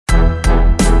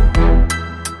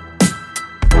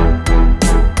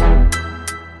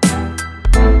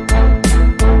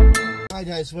Hi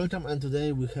guys, welcome, and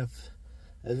today we have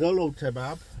a Rollo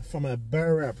kebab from a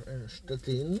bear wrap in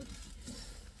Stettin,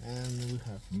 and we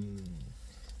have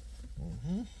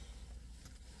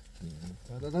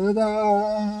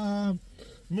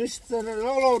Mr.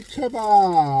 Rollo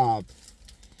kebab.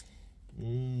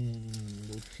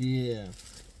 Look here,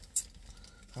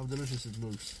 how delicious it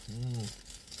looks.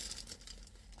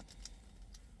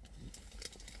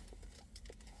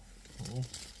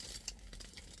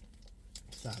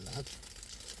 Salad.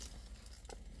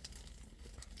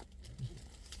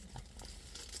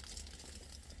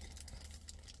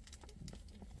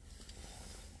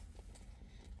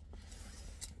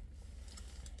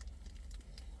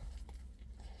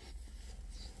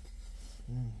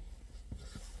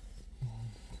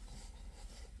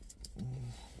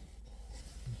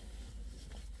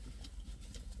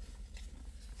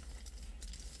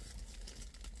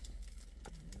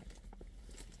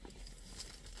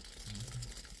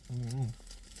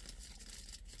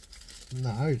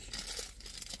 Nice.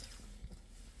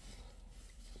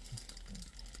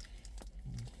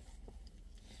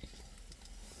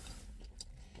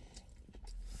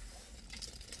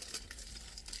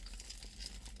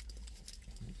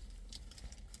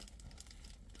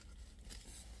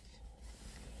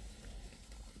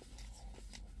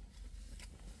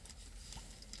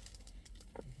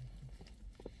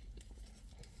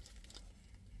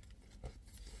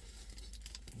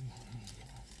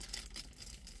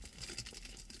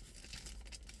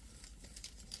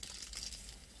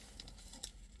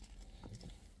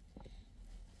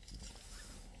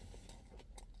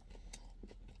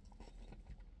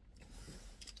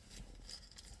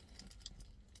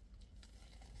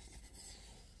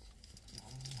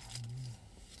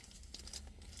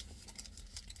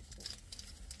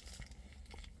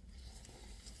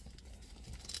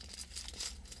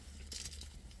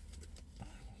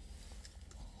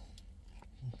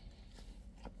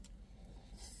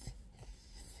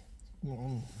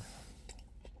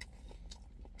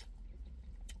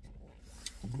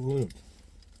 Good.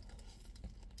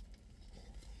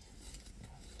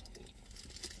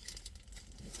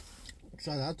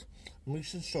 Salad,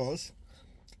 mixed sauce,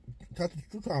 that is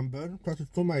cucumber, that is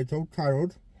tomato,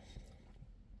 carrot,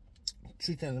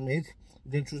 chicken meat,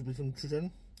 you can choose between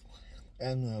chicken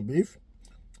and beef,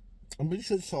 a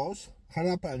mixed sauce,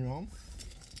 jalapeno,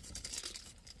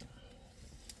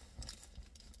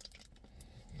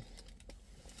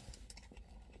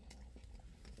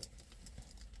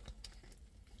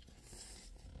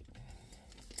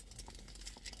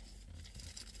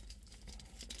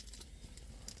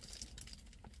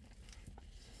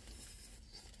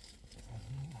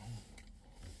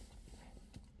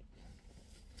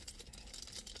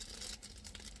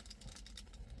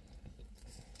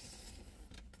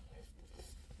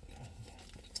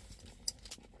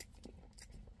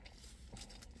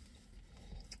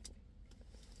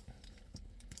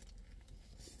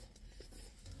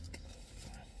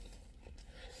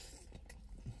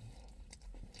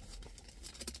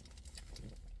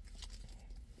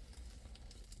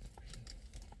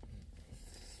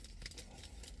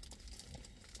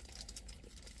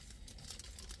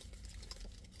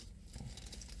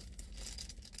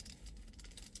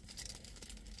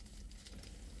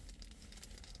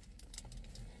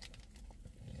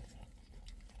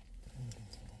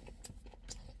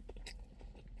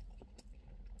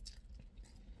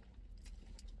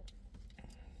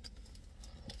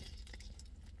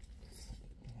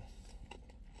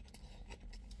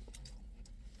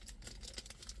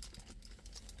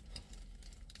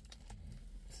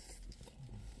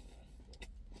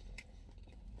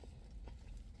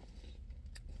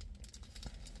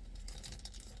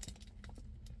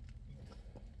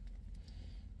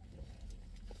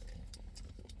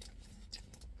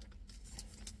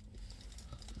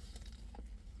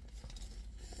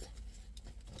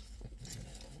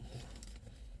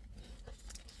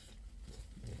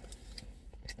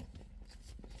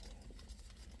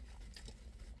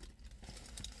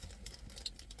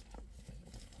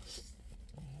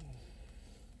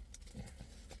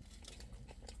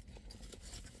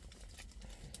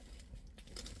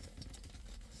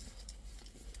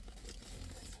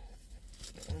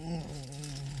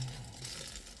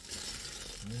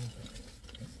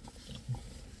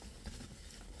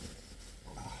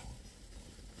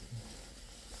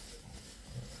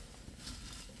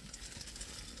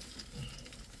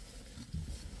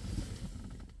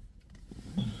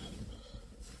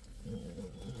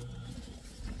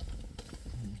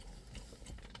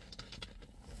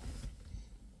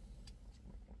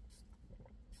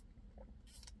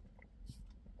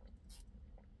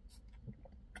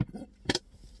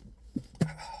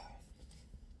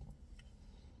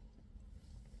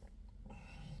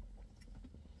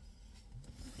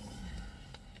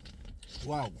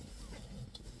 Wow.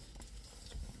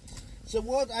 So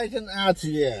what I can add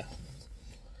here?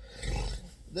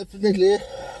 Definitely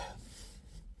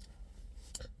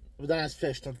nice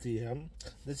fresh tortilla.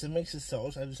 That's a mixed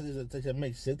sauce. I decided that I can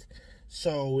mix it.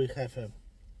 So we have a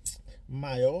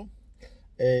mayo,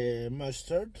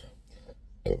 mustard,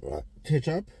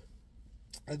 ketchup,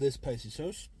 and the spicy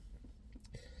sauce.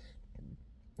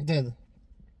 Then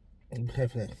we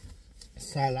have a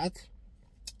salad,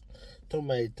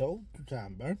 tomato,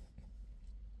 cucumber,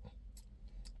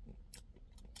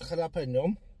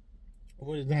 jalapeno,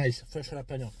 really nice fresh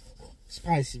jalapeno,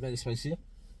 spicy, very spicy,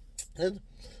 and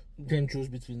you can choose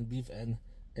between beef and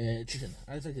chicken.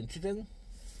 I take chicken,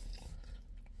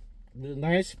 really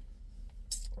nice,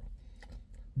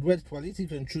 great quality. You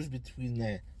can choose between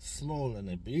a small and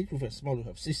a big. With a small we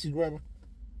have 60 grams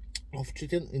of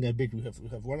chicken, in a big we have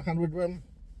 100 grams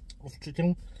of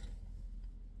chicken,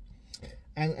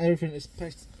 and everything is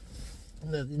packed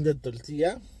in the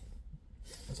tortilla.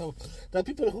 So there are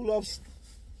people who love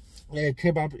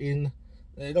kebab in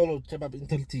Rollo kebab in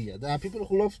tortilla. There are people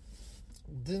who love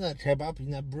dinner kebab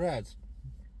in a bread,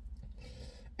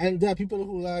 and there are people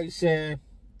who like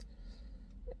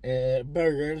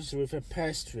burgers with a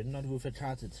pastry, not with a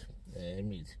cutted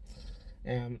meat.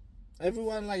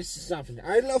 Everyone likes something.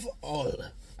 I love all.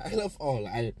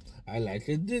 I like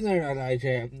a dinner. I like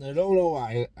Rollo.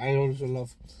 I also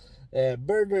love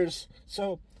burgers.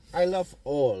 So I love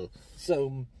all.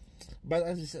 So, but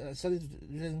I decided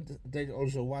to take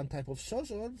also one type of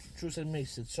sauce or choose a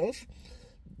mixed sauce.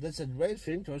 That's a great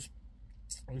thing because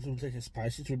if you take a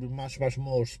spicy, it will be much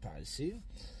more spicy.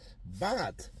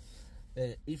 But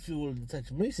if you will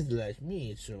take mixed like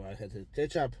me, so I had a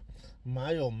ketchup,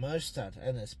 mayo, mustard,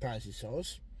 and a spicy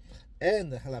sauce,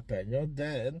 and the jalapeno,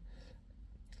 then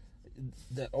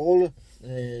all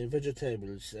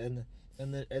vegetables and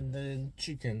the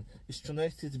chicken is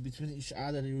connected between each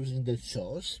other using the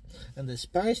sauce, and the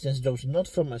spiciness goes not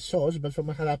from a sauce but from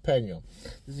a jalapeno.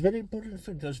 It's a very important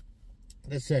thing because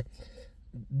that's a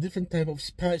different type of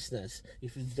spiciness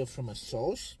if it goes from a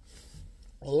sauce,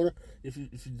 or if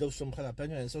it goes from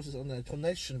jalapeno and sauce is on a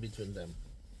connection between them.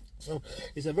 So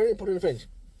it's a very important thing.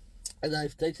 And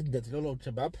I've taken that Rollo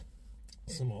kebab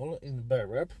small in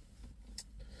Bereb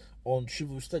on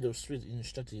Andrewitstyle Street in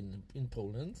Szczecin in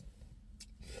Poland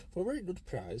for a very good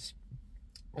price.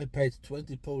 I paid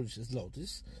 20 Polish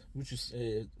zlotys, which is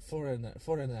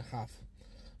 €4.50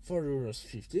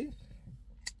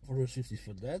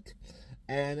 for that,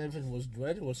 and everything was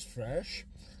great. It was fresh,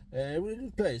 really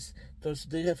good place because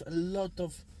they have a lot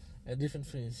of different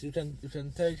things. You can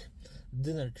take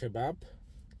dinner kebab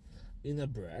in a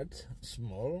bread,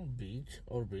 small, big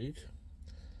or big.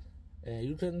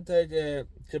 You can take a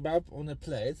kebab on a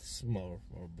plate, small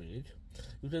or big.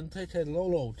 You can take a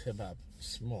Rollo kebab,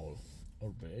 small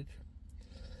or big.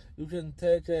 You can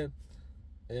take a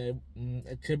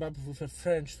kebab with a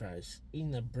French fries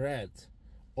in a bread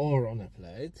or on a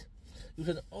plate. You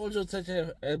can also take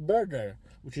a burger,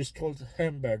 which is called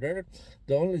hamburger.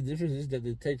 The only difference is that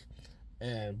they take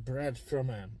bread from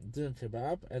a dinner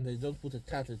kebab and they don't put a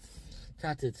cutted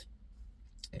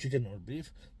chicken or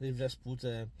beef. They just put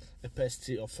a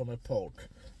pasty from a pork,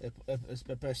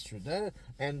 a pastry there,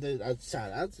 and they add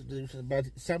salad.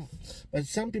 But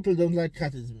some people don't like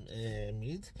cutted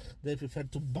meat. They prefer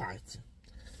to bite.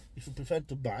 If you prefer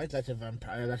to bite like a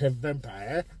vampire,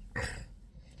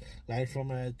 like from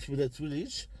the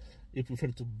village, you prefer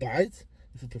to bite.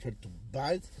 If you prefer to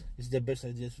bite, it's the best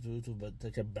idea to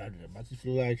take a burger. But if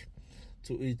you like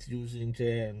to eat using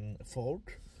a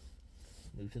fork,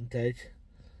 you can take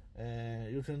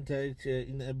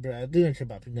in a bread, dinner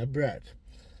kebab in a bread.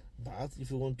 But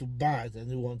if you want to bite and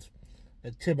you want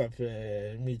a kebab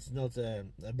meat, not a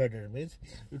burger meat,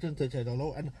 you can take a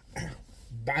Rollo and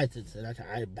bite it like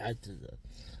I bite it,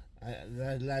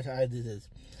 like I did it.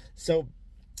 So,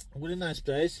 really nice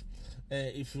place.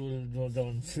 If you go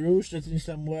through Stettin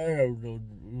somewhere or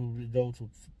go to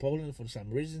Poland for some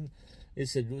reason,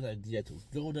 it's a good idea to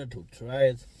go there to try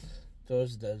it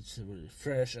because that's really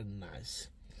fresh and nice.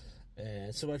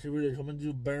 So I can really recommend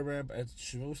you Bereb at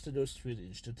Andrewitstyle Street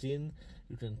in Szczecin.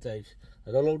 You can take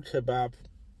a Rollo kebab.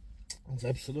 It's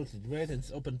absolutely great. And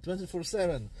it's open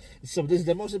 24/7. So this is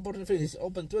the most important thing. It's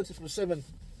open 24/7.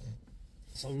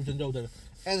 So you can go there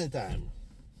anytime.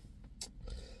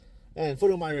 And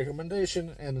follow my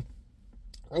recommendation, and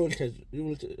I will tell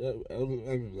you.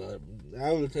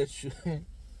 I will tell you.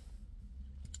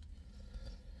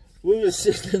 We will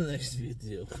see the next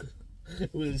video.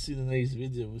 We'll see the next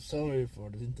video. Sorry for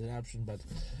the interruption, but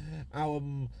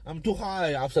I'm too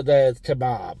high after that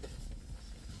kebab.